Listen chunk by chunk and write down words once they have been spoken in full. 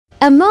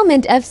A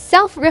moment of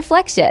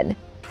self-reflection.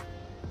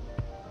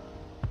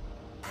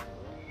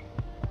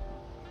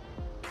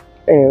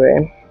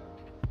 Anyway,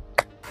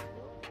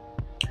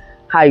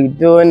 how you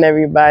doing,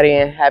 everybody?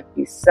 And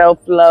happy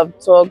Self-Love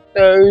Talk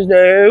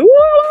Thursday. Woo!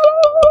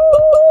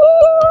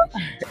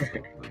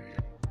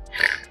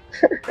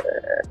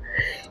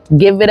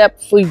 Give it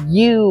up for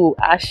you,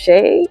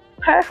 Ashe.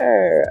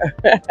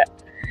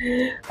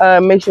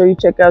 Make sure you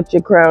check out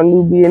your Crown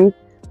Nubian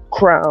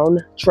Crown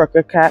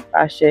Trucker Cap,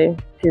 Ashe,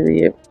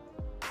 period.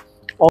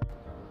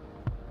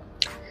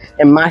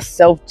 And my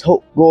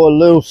self-talk go a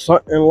little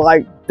something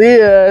like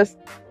this.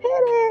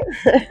 Hit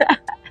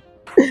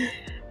it.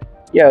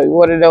 Yo, you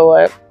want to know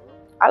what?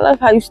 I love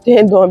how you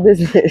stand on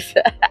business.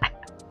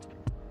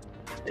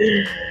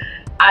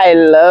 I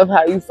love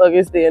how you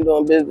fucking stand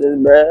on business,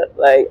 bruh.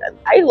 Like,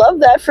 I love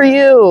that for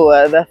you.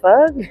 The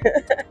fuck?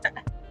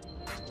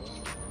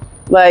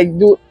 Like,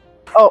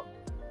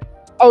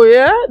 oh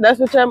yeah? That's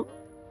what you're...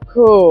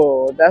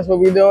 Cool. That's what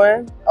we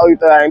doing? Oh, you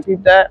thought I didn't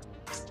peep that?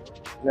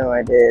 No,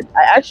 I did.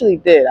 I actually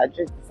did. I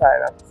just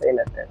decided not to say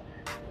nothing.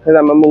 Because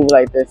I'm going to move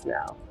like this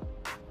now.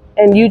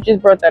 And you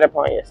just brought that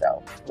upon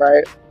yourself,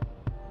 right?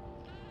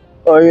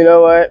 Well, you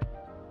know what?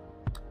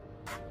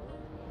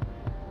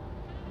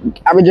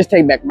 I would just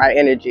take back my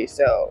energy.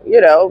 So, you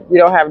know, we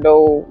don't have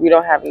no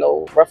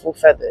ruffled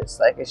feathers.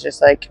 Like, it's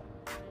just like,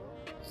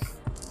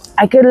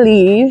 I could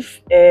leave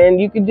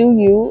and you could do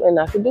you and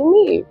I could do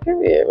me,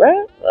 period,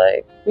 right?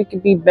 Like, we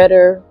could be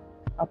better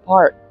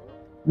apart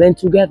than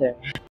together.